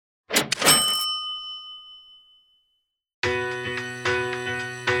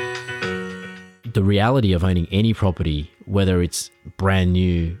the reality of owning any property, whether it's brand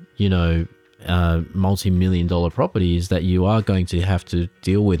new, multi-million dollar property, is that you are going to have to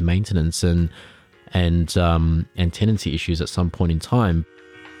deal with maintenance and tenancy issues at some point in time.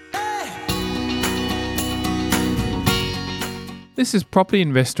 This is Property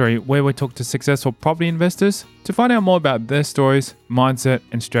Investory, where we talk to successful property investors to find out more about their stories, mindset,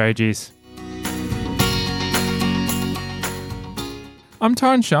 and strategies. I'm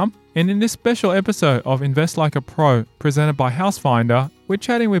Tyron Shump, and in this special episode of Invest Like a Pro, presented by Housefinder, we're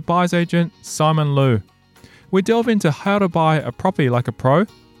chatting with buyer's agent Simon Liu. We delve into how to buy a property like a pro,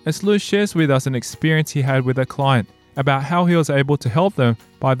 as Liu shares with us an experience he had with a client about how he was able to help them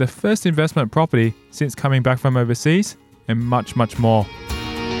buy their first investment property since coming back from overseas, and much, much more.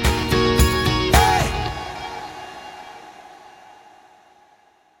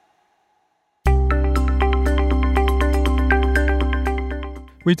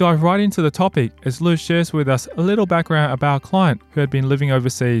 We dive right into the topic as Liu shares with us a little background about our client who had been living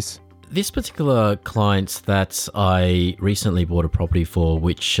overseas. This particular client that I recently bought a property for,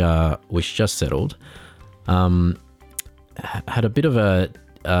 which just settled, had a bit of a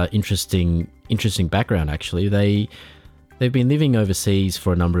interesting background actually. They've been living overseas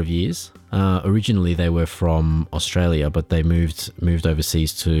for a number of years. Originally, they were from Australia, but they moved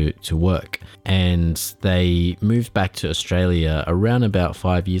overseas to work. And they moved back to Australia around about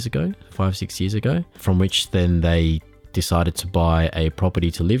 6 years ago, from which then they decided to buy a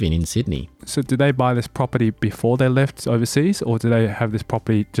property to live in Sydney. So did they buy this property before they left overseas, or did they have this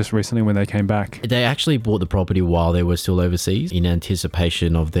property just recently when they came back? They actually bought the property while they were still overseas in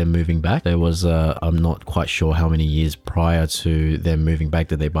anticipation of them moving back. There was, I'm not quite sure how many years prior to them moving back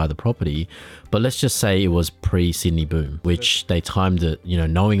did they buy the property, but let's just say it was pre-Sydney boom, which they timed it,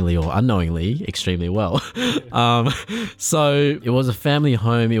 knowingly or unknowingly, extremely well. So it was a family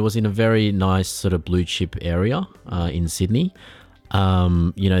home. It was in a very nice sort of blue chip area in Sydney.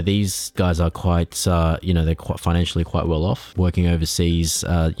 These guys are quite, they're quite financially quite well off. Working overseas,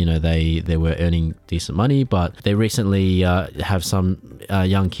 they were earning decent money, but they recently have some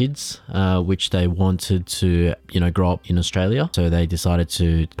young kids, which they wanted to, grow up in Australia. So they decided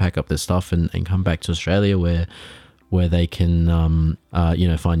to pack up their stuff and come back to Australia where they can,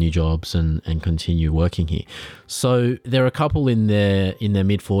 find new jobs and continue working here. So they're a couple in their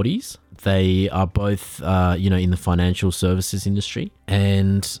mid-40s. They are both, in the financial services industry,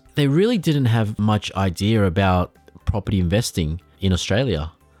 and they really didn't have much idea about property investing in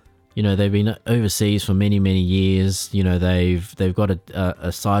Australia. They've been overseas for many, many years. They've got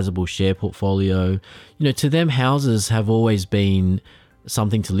a sizable share portfolio. To them, houses have always been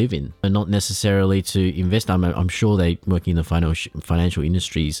something to live in and not necessarily to invest. I'm sure they working in the financial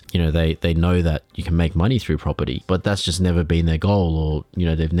industries, they know that you can make money through property, but that's just never been their goal,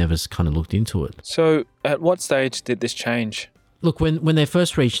 or, they've never kind of looked into it. So at what stage did this change? Look, when they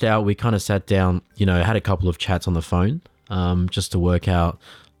first reached out, we kind of sat down, had a couple of chats on the phone, just to work out,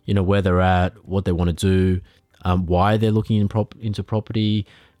 where they're at, what they want to do, why they're looking into property,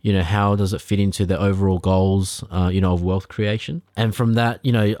 how does it fit into their overall goals, of wealth creation? And from that,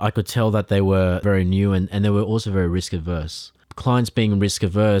 I could tell that they were very new and they were also very risk averse. Clients being risk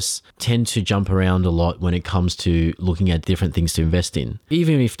averse tend to jump around a lot when it comes to looking at different things to invest in.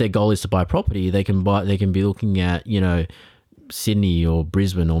 Even if their goal is to buy property, they can be looking at, Sydney or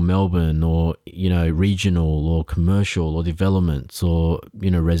Brisbane or Melbourne or, regional or commercial or developments or,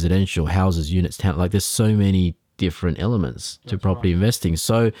 residential houses, units, town. Like there's so many different elements to property investing.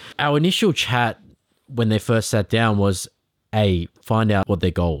 So our initial chat when they first sat down was A, find out what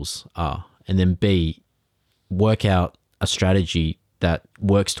their goals are, and then B, work out a strategy that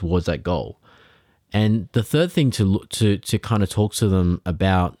works towards that goal. And the third thing to kind of talk to them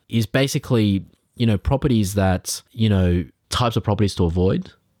about is basically, properties that, types of properties to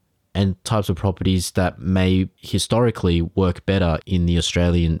avoid and types of properties that may historically work better in the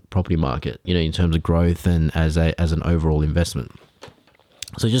Australian property market, in terms of growth and as an overall investment.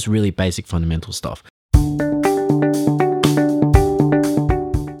 So just really basic fundamental stuff.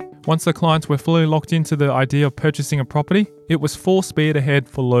 Once the clients were fully locked into the idea of purchasing a property, it was full speed ahead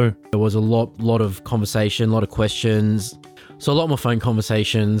for Liu. There was a lot of conversation, a lot of questions. So a lot more phone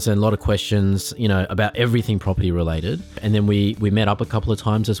conversations and a lot of questions, about everything property related. And then we met up a couple of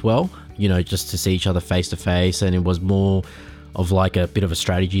times as well, just to see each other face to face. And it was more of like a bit of a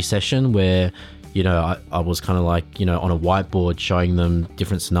strategy session where, I was kind of like, on a whiteboard showing them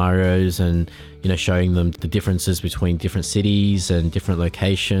different scenarios and, showing them the differences between different cities and different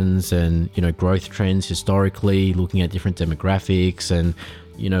locations and, growth trends historically, looking at different demographics and,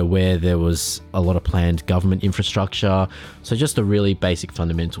 where there was a lot of planned government infrastructure. So just the really basic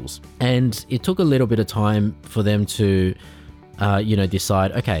fundamentals. And it took a little bit of time for them to,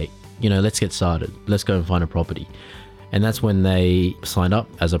 decide, okay, let's get started. Let's go and find a property. And that's when they signed up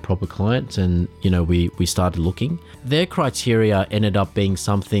as a proper client and, we started looking. Their criteria ended up being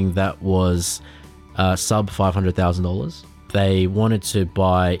something that was sub $500,000. They wanted to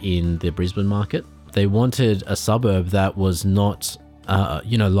buy in the Brisbane market. They wanted a suburb that was not,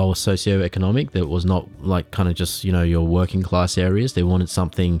 lower socioeconomic, that was not like kind of just, your working class areas. They wanted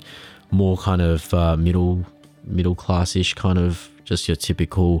something more kind of middle class-ish, kind of just your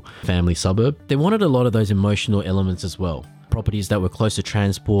typical family suburb. They wanted a lot of those emotional elements as well. Properties that were close to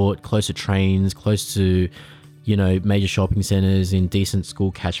transport, close to trains, close to, major shopping centers, in decent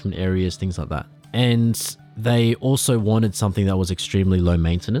school catchment areas, things like that. And they also wanted something that was extremely low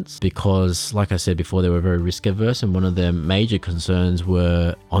maintenance because, like I said before, they were very risk averse, and one of their major concerns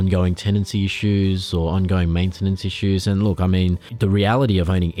were ongoing tenancy issues or ongoing maintenance issues. And look, I mean, the reality of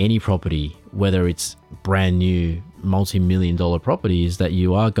owning any property, whether it's brand new multi-million-dollar property, is that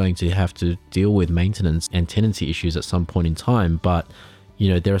you are going to have to deal with maintenance and tenancy issues at some point in time. But,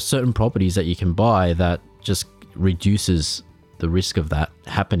 there are certain properties that you can buy that just reduces the risk of that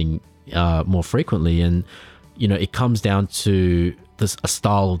happening more frequently. And it comes down to a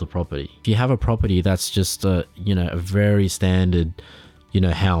style of the property. If you have a property that's just a very standard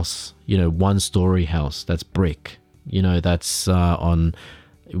house, one-story house that's brick, that's on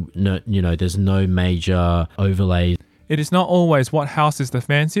there's no major overlay. It is not always what house is the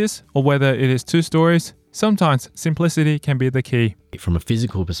fanciest or whether it is 2 stories. Sometimes simplicity can be the key. From a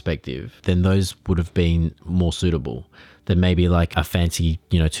physical perspective, then those would have been more suitable than maybe like a fancy,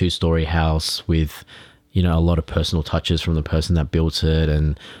 2-story house with, a lot of personal touches from the person that built it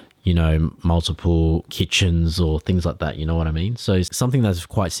and, multiple kitchens or things like that. You know what I mean? So something that's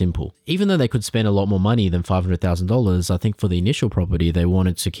quite simple. Even though they could spend a lot more money than $500,000, I think for the initial property, they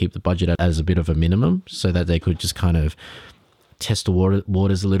wanted to keep the budget as a bit of a minimum so that they could just kind of test the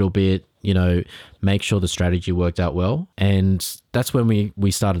waters a little bit, make sure the strategy worked out well. And that's when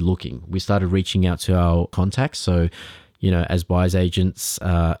we started looking. We started reaching out to our contacts. So, as buyer's agents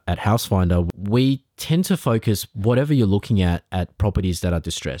at Housefinder, we tend to focus, whatever you're looking at properties that are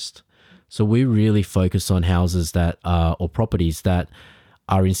distressed. So we really focus on houses that are, or properties that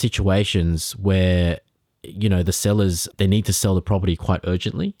are in situations where, the sellers, they need to sell the property quite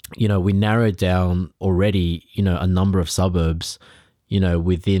urgently. We narrowed down already, a number of suburbs,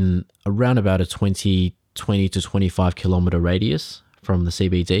 within around about a 20 to 25 kilometer radius from the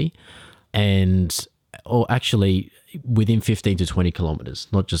CBD, or actually within 15 to 20 kilometers,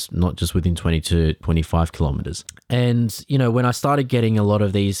 not just within 20 to 25 kilometers. And, when I started getting a lot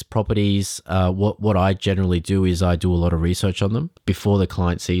of these properties, what I generally do is I do a lot of research on them before the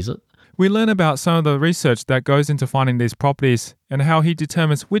client sees it. We learn about some of the research that goes into finding these properties and how he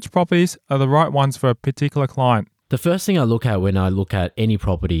determines which properties are the right ones for a particular client. The first thing I look at when I look at any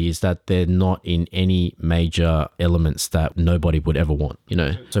property is that they're not in any major elements that nobody would ever want,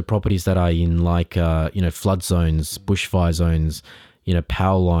 So properties that are in like, flood zones, bushfire zones,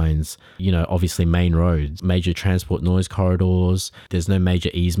 power lines, obviously main roads, major transport noise corridors. There's no major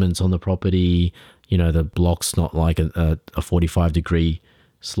easements on the property. The block's not like a 45-degree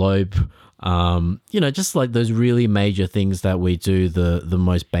slope. Just like those really major things that we do the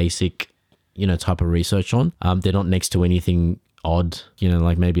most basic type of research on. They're not next to anything odd,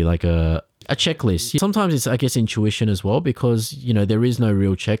 like maybe like a checklist. Sometimes it's, I guess, intuition as well, because, there is no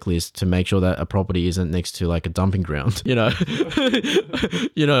real checklist to make sure that a property isn't next to like a dumping ground, or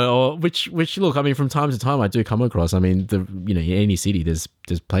which look, I mean, from time to time I do come across, I mean, in any city, there's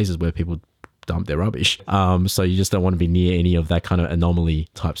places where people dump their rubbish. So you just don't want to be near any of that kind of anomaly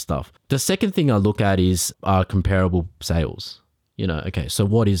type stuff. The second thing I look at is comparable sales. Okay, so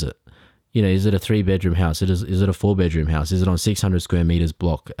what is it? Is it a 3-bedroom house? Is it a 4-bedroom house? Is it on 600 square meters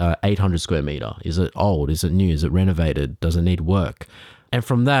block, 800 square meter? Is it old? Is it new? Is it renovated? Does it need work? And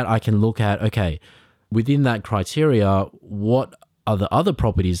from that, I can look at, okay, within that criteria, what are the other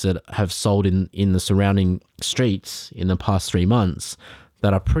properties that have sold in the surrounding streets in the past 3 months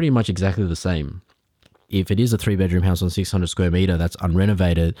that are pretty much exactly the same? If it is a 3-bedroom house on 600 square meter that's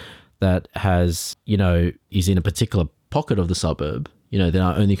unrenovated, that has, is in a particular pocket of the suburb, then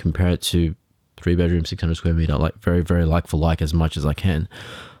I only compare it to 3-bedroom, 600 square meter, like very, very like for like as much as I can.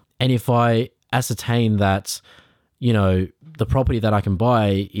 And if I ascertain that, the property that I can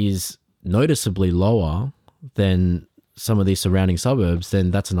buy is noticeably lower than some of these surrounding suburbs, then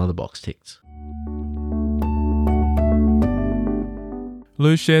that's another box ticked.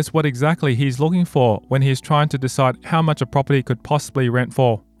 Lou shares what exactly he's looking for when he's trying to decide how much a property could possibly rent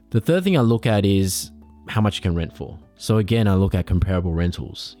for. The third thing I look at is how much you can rent for. So again, I look at comparable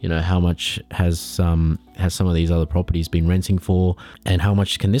rentals. How much has some of these other properties been renting for, and how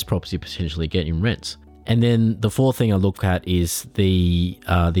much can this property potentially get in rent? And then the fourth thing I look at is the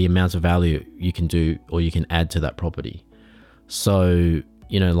amount of value you can do or you can add to that property. So,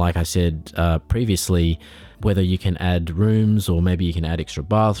 like I said previously, whether you can add rooms, or maybe you can add extra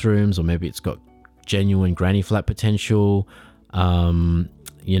bathrooms, or maybe it's got genuine granny flat potential,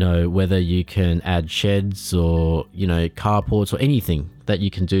 whether you can add sheds or, carports or anything that you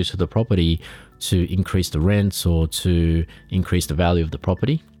can do to the property to increase the rents or to increase the value of the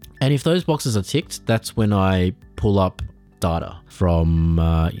property. And if those boxes are ticked, that's when I pull up data from,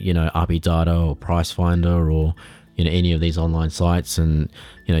 RP Data or Price Finder or, any of these online sites, and,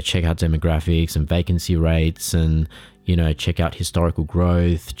 check out demographics and vacancy rates, and, check out historical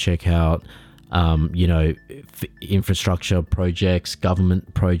growth, check out, infrastructure projects,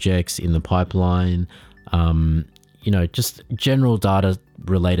 government projects in the pipeline, just general data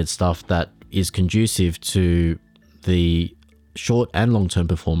related stuff that is conducive to the short and long-term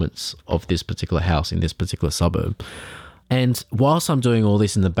performance of this particular house in this particular suburb. And whilst I'm doing all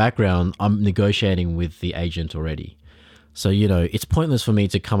this in the background, I'm negotiating with the agent already. So, it's pointless for me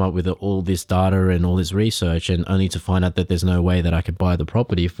to come up with all this data and all this research and only to find out that there's no way that I could buy the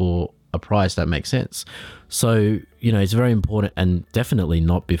property for a price that makes sense. So, it's very important, and definitely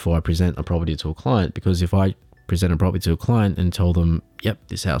not before I present a property to a client, because if I present a property to a client and tell them, yep,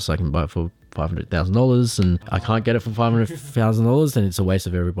 this house I can buy for $500,000 and I can't get it for $500,000, then it's a waste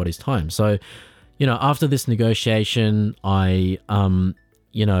of everybody's time. So, after this negotiation, I,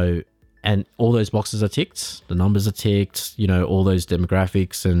 and all those boxes are ticked, the numbers are ticked, all those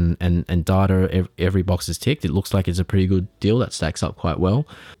demographics and data, every box is ticked. It looks like it's a pretty good deal that stacks up quite well.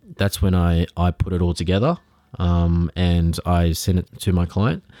 That's when I put it all together, and I sent it to my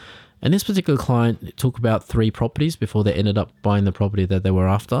client. And this particular client took about 3 properties before they ended up buying the property that they were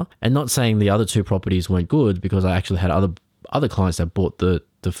after. And not saying the other 2 properties weren't good, because I actually had other clients that bought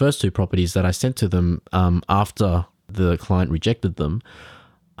the first 2 properties that I sent to them after the client rejected them.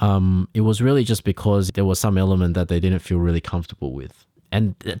 It was really just because there was some element that they didn't feel really comfortable with.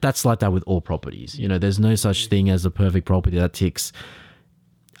 And that's like that with all properties. There's no such thing as a perfect property that ticks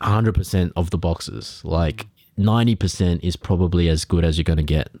 100% of the boxes. Like 90% is probably as good as you're going to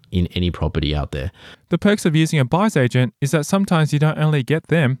get in any property out there. The perks of using a buyer's agent is that sometimes you don't only get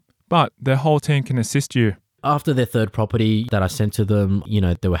them, but their whole team can assist you. After their third property that I sent to them,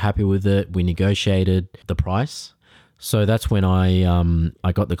 they were happy with it. We negotiated the price. So that's when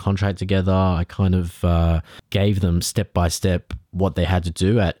I got the contract together. I kind of gave them step by step what they had to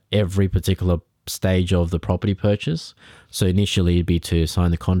do at every particular stage of the property purchase. So initially it'd be to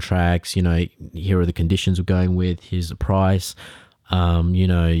sign the contracts, here are the conditions we're going with, here's the price.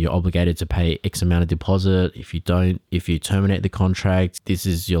 You're obligated to pay X amount of deposit. If you terminate the contract, this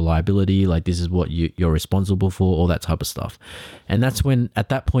is your liability. Like, this is what you're responsible for, all that type of stuff. And that's when, at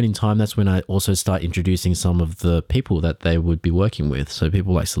that point in time, that's when I also start introducing some of the people that they would be working with. So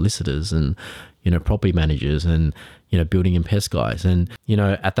people like solicitors and, property managers and, building and pest guys. And,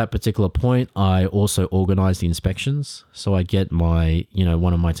 at that particular point, I also organize the inspections. So I get my,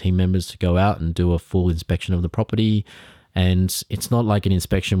 one of my team members to go out and do a full inspection of the property. And it's not like an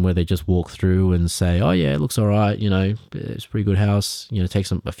inspection where they just walk through and say, oh yeah, it looks all right, it's a pretty good house,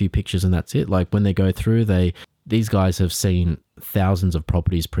 take a few pictures and that's it. Like, when they go through, these guys have seen thousands of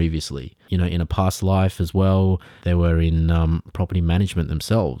properties previously, in a past life as well. They were in property management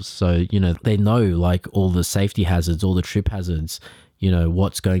themselves. So, they know like all the safety hazards, all the trip hazards,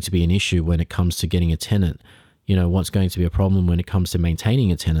 what's going to be an issue when it comes to getting a tenant. What's going to be a problem when it comes to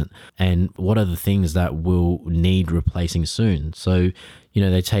maintaining a tenant, and what are the things that will need replacing soon. So,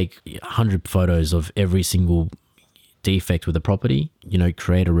 they take 100 photos of every single defect with the property,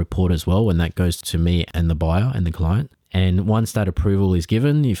 create a report as well, and that goes to me and the buyer and the client. And once that approval is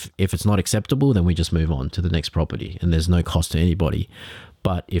given, if it's not acceptable, then we just move on to the next property, and there's no cost to anybody.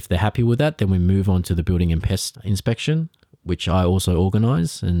 But if they're happy with that, then we move on to the building and pest inspection, which I also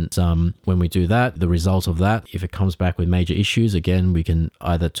organize. And when we do that, the result of that, if it comes back with major issues, again, we can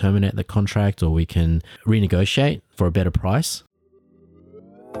either terminate the contract or we can renegotiate for a better price.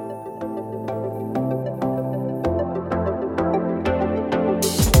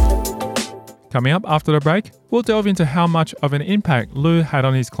 Coming up after the break, we'll delve into how much of an impact Lou had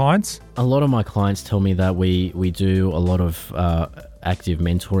on his clients. A lot of my clients tell me that we do a lot of active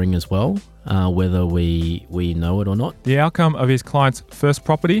mentoring as well, whether we know it or not. The outcome of his client's first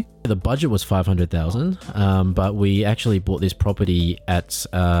property, The budget was 500,000, but we actually bought this property at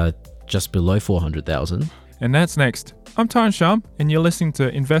just below 400,000. And that's next. I'm Tyrone Shum, and you're listening to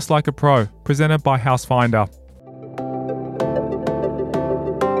Invest Like a Pro, presented by Housefinder.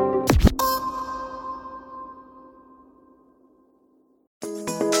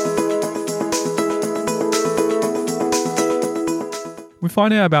 We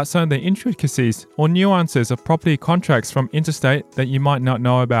find out about some of the intricacies or nuances of property contracts from interstate that you might not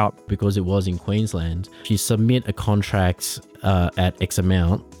know about. Because it was in Queensland, if you submit a contract at X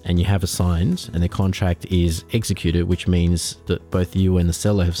amount and you have it signed and the contract is executed, which means that both you and the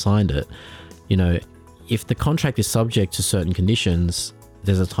seller have signed it, if the contract is subject to certain conditions,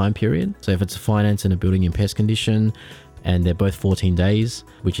 there's a time period. So if it's a finance and a building and pest condition, and they're both 14 days,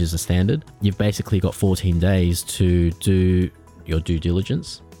 which is the standard, you've basically got 14 days to do your due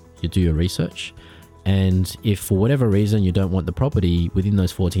diligence, you do your research, and if for whatever reason you don't want the property within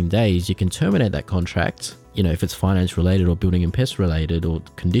those 14 days, you can terminate that contract, if it's finance related or building and pest related or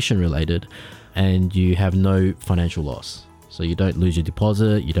condition related, and you have no financial loss. So you don't lose your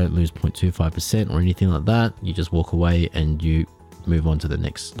deposit, you don't lose 0.25% or anything like that. You just walk away and you move on to the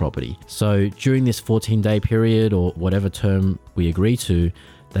next property. So during this 14-day period or whatever term we agree to,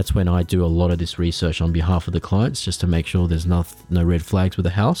 that's when I do a lot of this research on behalf of the clients, just to make sure there's no red flags with the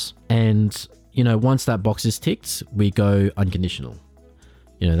house. And, once that box is ticked, we go unconditional.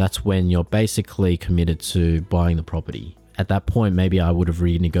 That's when you're basically committed to buying the property. At that point, maybe I would have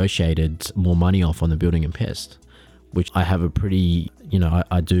renegotiated more money off on the building and pest, which I have a pretty,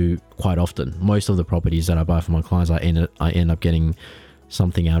 I do quite often. Most of the properties that I buy for my clients, I end up getting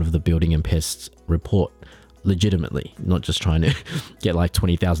something out of the building and pest report. Legitimately, not just trying to get like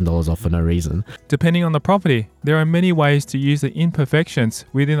 $20,000 off for no reason. Depending on the property, there are many ways to use the imperfections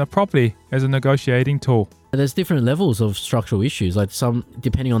within a property as a negotiating tool. There's different levels of structural issues, like some,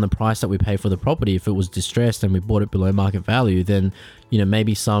 depending on the price that we pay for the property. If it was distressed and we bought it below market value, then,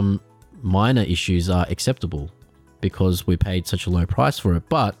 maybe some minor issues are acceptable because we paid such a low price for it.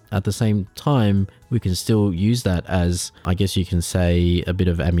 But at the same time, we can still use that as, I guess you can say, a bit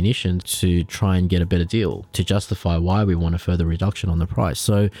of ammunition to try and get a better deal, to justify why we want a further reduction on the price.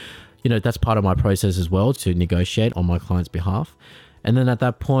 So, that's part of my process as well, to negotiate on my client's behalf. And then at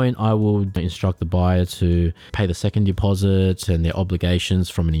that point, I will instruct the buyer to pay the second deposit and their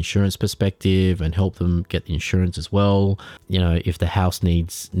obligations from an insurance perspective, and help them get the insurance as well. If the house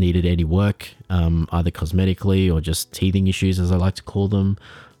needed any work, either cosmetically or just teething issues, as I like to call them,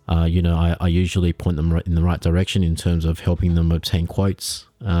 I usually point them in the right direction in terms of helping them obtain quotes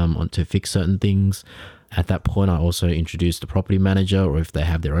to fix certain things. At that point, I also introduce the property manager, or if they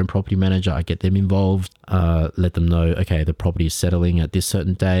have their own property manager, I get them involved, let them know, okay, the property is settling at this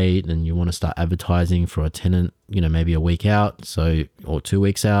certain date and you want to start advertising for a tenant, maybe a week out, or 2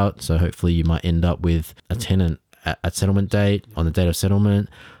 weeks out. So hopefully you might end up with a tenant at settlement date, on the date of settlement,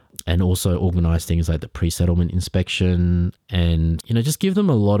 and also organize things like the pre-settlement inspection, and, just give them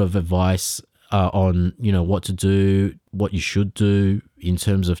a lot of advice on, what to do, what you should do in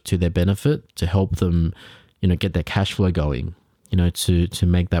terms of to their benefit, to help them, get their cash flow going, to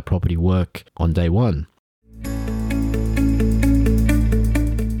make that property work on day one.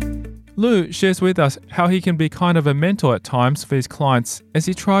 Lou shares with us how he can be kind of a mentor at times for his clients as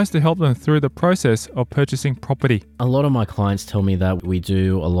he tries to help them through the process of purchasing property. A lot of my clients tell me that we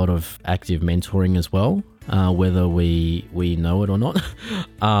do a lot of active mentoring as well, whether we know it or not.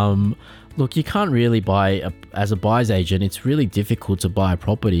 Look, you can't really as a buyer's agent, it's really difficult to buy a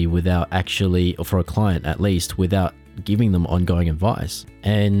property without actually, or for a client at least, without giving them ongoing advice.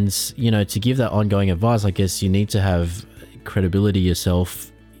 And, to give that ongoing advice, I guess you need to have credibility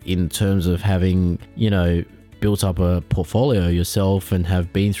yourself in terms of having, built up a portfolio yourself and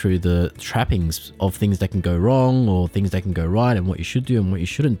have been through the trappings of things that can go wrong or things that can go right, and what you should do and what you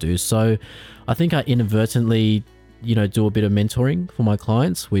shouldn't do. So I think I inadvertently do a bit of mentoring for my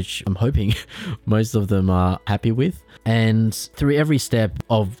clients, which I'm hoping most of them are happy with. And through every step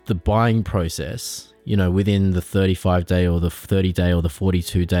of the buying process, within the 35-day or the 30-day or the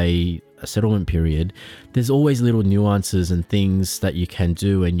 42-day settlement period, there's always little nuances and things that you can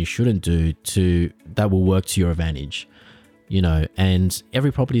do and you shouldn't do that will work to your advantage, and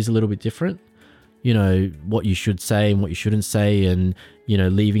every property is a little bit different. What you should say and what you shouldn't say, and,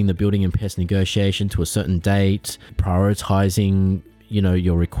 leaving the building and pest negotiation to a certain date, prioritizing,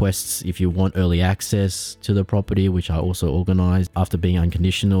 your requests if you want early access to the property, which I also organize. After being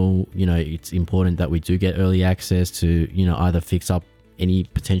unconditional, it's important that we do get early access to, either fix up any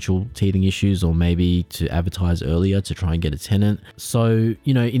potential teething issues, or maybe to advertise earlier to try and get a tenant. So,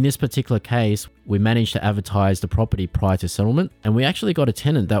 in this particular case, we managed to advertise the property prior to settlement, and we actually got a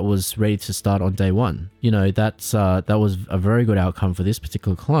tenant that was ready to start on day one. That was a very good outcome for this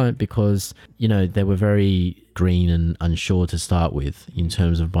particular client because, they were very green and unsure to start with in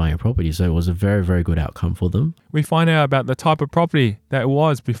terms of buying a property. So it was a very, very good outcome for them. We find out about the type of property that it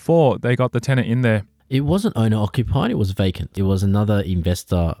was before they got the tenant in there. It wasn't owner occupied, it was vacant. It was another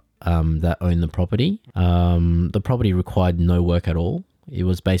investor that owned the property. The property required no work at all. It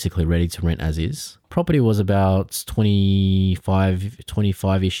was basically ready to rent as is. Property was about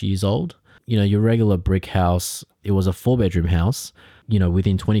 25-ish years old. Your regular brick house, it was a 4-bedroom house,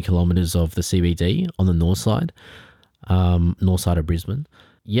 within 20 kilometers of the CBD on the north side of Brisbane.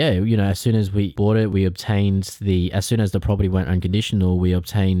 Yeah, as soon as we bought it, as soon as the property went unconditional, we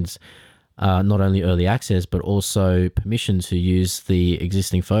obtained not only early access, but also permission to use the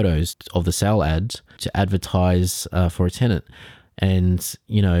existing photos of the sale ad to advertise for a tenant. And,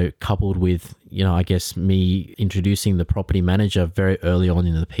 coupled with, I guess me introducing the property manager very early on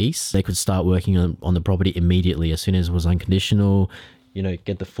in the piece, they could start working on the property immediately as soon as it was unconditional.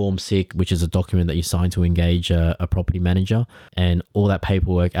 Get the Form 6, which is a document that you sign to engage a property manager, and all that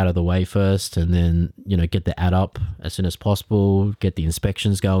paperwork out of the way first, and then, get the ad up as soon as possible, get the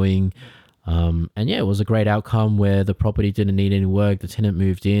inspections going. It was a great outcome where the property didn't need any work. The tenant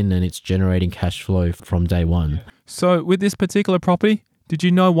moved in and it's generating cash flow from day one. So with this particular property, did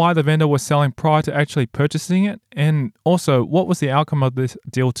you know why the vendor was selling prior to actually purchasing it? And also, what was the outcome of this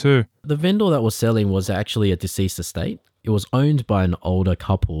deal too? The vendor that was selling was actually a deceased estate. It was owned by an older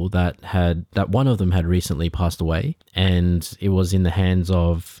couple that one of them had recently passed away, and it was in the hands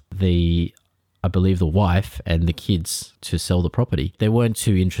of I believe the wife and the kids to sell the property. They weren't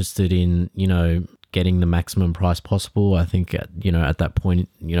too interested in, getting the maximum price possible. I think, at that point,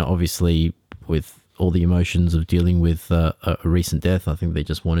 obviously with all the emotions of dealing with a recent death, I think they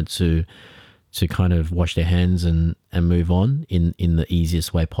just wanted to kind of wash their hands and move on in the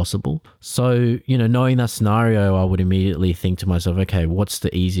easiest way possible. So, knowing that scenario, I would immediately think to myself, okay, what's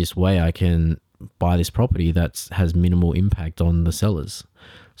the easiest way I can buy this property that has minimal impact on the sellers?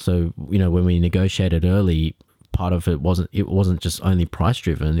 So, when we negotiated early, part of it wasn't just only price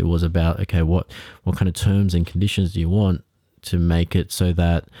driven. It was about, okay, what kind of terms and conditions do you want to make it so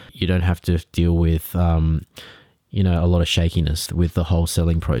that you don't have to deal with, a lot of shakiness with the whole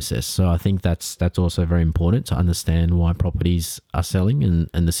selling process. So I think that's also very important to understand why properties are selling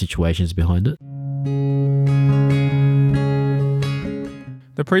and the situations behind it.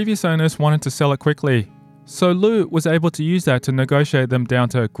 The previous owners wanted to sell it quickly, so Lou was able to use that to negotiate them down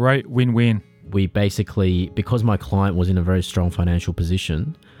to a great win-win. We basically, because my client was in a very strong financial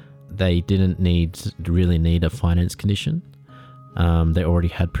position, they didn't really need a finance condition. They already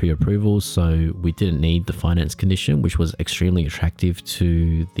had pre-approvals, so we didn't need the finance condition, which was extremely attractive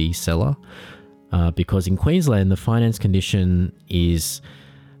to the seller. Because in Queensland, the finance condition is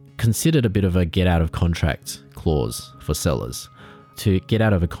considered a bit of a get out of contract clause for sellers. To get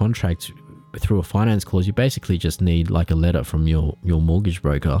out of a contract through a finance clause, you basically just need like a letter from your mortgage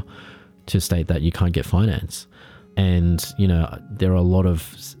broker to state that you can't get finance. And there are a lot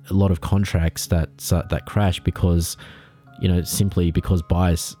of contracts that crash because simply because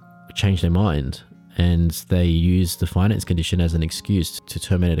buyers change their mind and they use the finance condition as an excuse to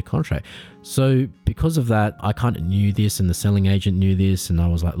terminate a contract. So because of that, I kind of knew this and the selling agent knew this, and I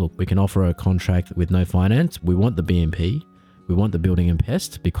was like, look, we can offer a contract with no finance. We want the BMP. We want the building and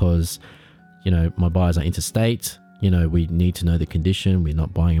pest because my buyers are interstate. We need to know the condition. We're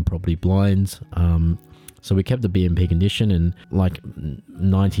not buying a property blind. So we kept the BMP condition, and like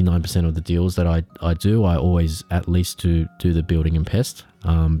 99% of the deals that I do, I always at least do the building and pest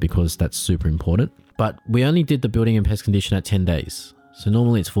because that's super important. But we only did the building and pest condition at 10 days. So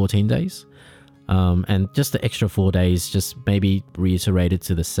normally it's 14 days. And just the extra 4 days just maybe reiterated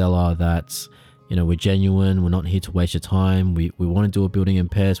to the seller that, we're genuine. We're not here to waste your time. We want to do a building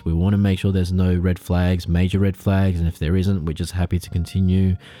and pest. We want to make sure there's no red flags, major red flags. And if there isn't, we're just happy to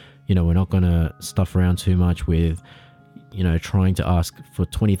continue. We're not going to stuff around too much with, trying to ask for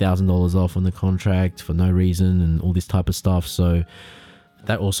 $20,000 off on the contract for no reason and all this type of stuff. So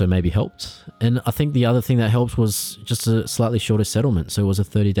that also maybe helped. And I think the other thing that helped was just a slightly shorter settlement. So it was a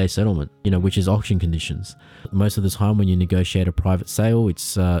 30-day settlement, which is auction conditions. Most of the time when you negotiate a private sale,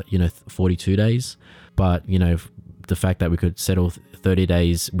 it's, 42 days. But, the fact that we could settle 30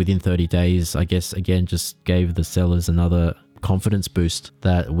 days within 30 days, I guess, again, just gave the sellers another confidence boost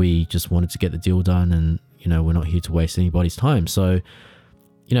that we just wanted to get the deal done and, we're not here to waste anybody's time. So,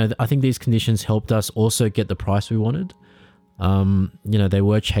 I think these conditions helped us also get the price we wanted. They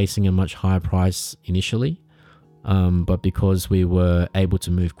were chasing a much higher price initially, but because we were able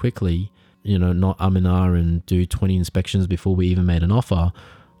to move quickly, not and do 20 inspections before we even made an offer,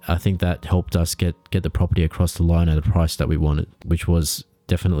 I think that helped us get the property across the line at a price that we wanted, which was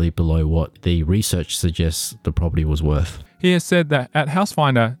definitely below what the research suggests the property was worth. He has said that at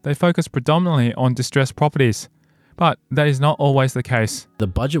Housefinder, they focus predominantly on distressed properties, but that is not always the case. The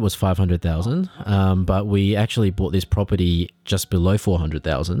budget was $500,000, but we actually bought this property just below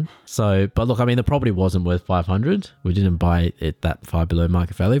 $400,000. But look, the property wasn't worth $500,000. We didn't buy it that far below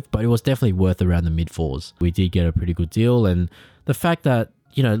market value, but it was definitely worth around the mid fours. We did get a pretty good deal, and the fact that,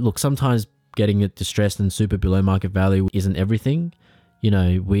 sometimes getting it distressed and super below market value isn't everything.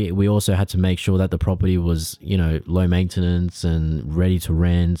 We also had to make sure that the property was, low maintenance and ready to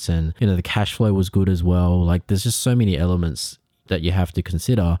rent, and, the cash flow was good as well. Like, there's just so many elements that you have to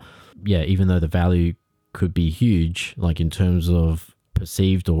consider. Yeah, even though the value could be huge, like in terms of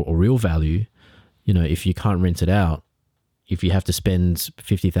perceived or real value, if you can't rent it out, if you have to spend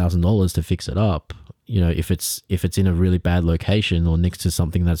 $50,000 to fix it up, if it's in a really bad location or next to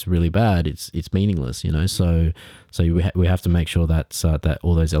something that's really bad, it's meaningless, So we have to make sure that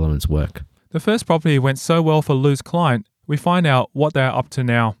all those elements work. The first property went so well for Lou's client, we find out what they're up to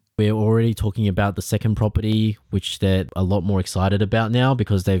now. We're already talking about the second property, which they're a lot more excited about now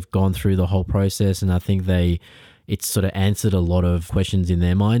because they've gone through the whole process, and I think it's sort of answered a lot of questions in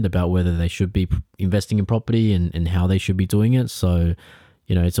their mind about whether they should be investing in property and how they should be doing it. So,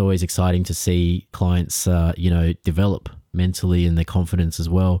 it's always exciting to see clients, develop mentally and their confidence as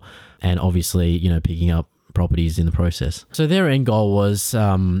well. And obviously, picking up properties in the process. So their end goal was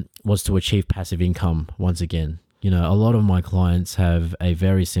to achieve passive income once again. A lot of my clients have a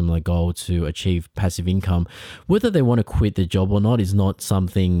very similar goal to achieve passive income. Whether they want to quit the job or not is not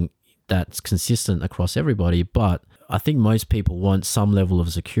something that's consistent across everybody, but I think most people want some level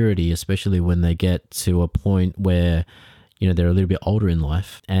of security, especially when they get to a point where they're a little bit older in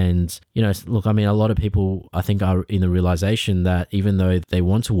life. And, look, a lot of people, I think, are in the realization that even though they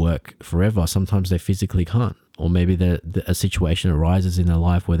want to work forever, sometimes they physically can't. Or maybe a situation arises in their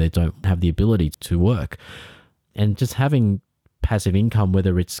life where they don't have the ability to work. And just having passive income,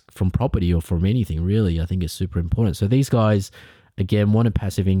 whether it's from property or from anything, really, I think is super important. So these guys, again, wanted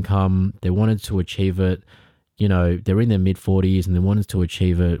passive income. They wanted to achieve it. They're in their mid-40s and they wanted to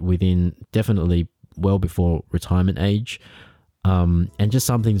achieve it within definitely well before retirement age, and just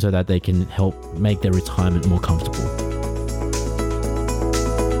something so that they can help make their retirement more comfortable.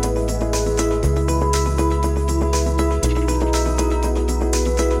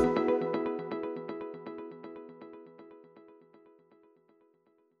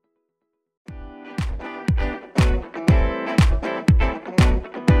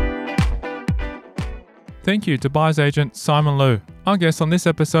 Thank you to buyer's agent Simon Lou, our guest on this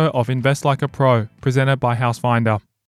episode of Invest Like a Pro, presented by Housefinder.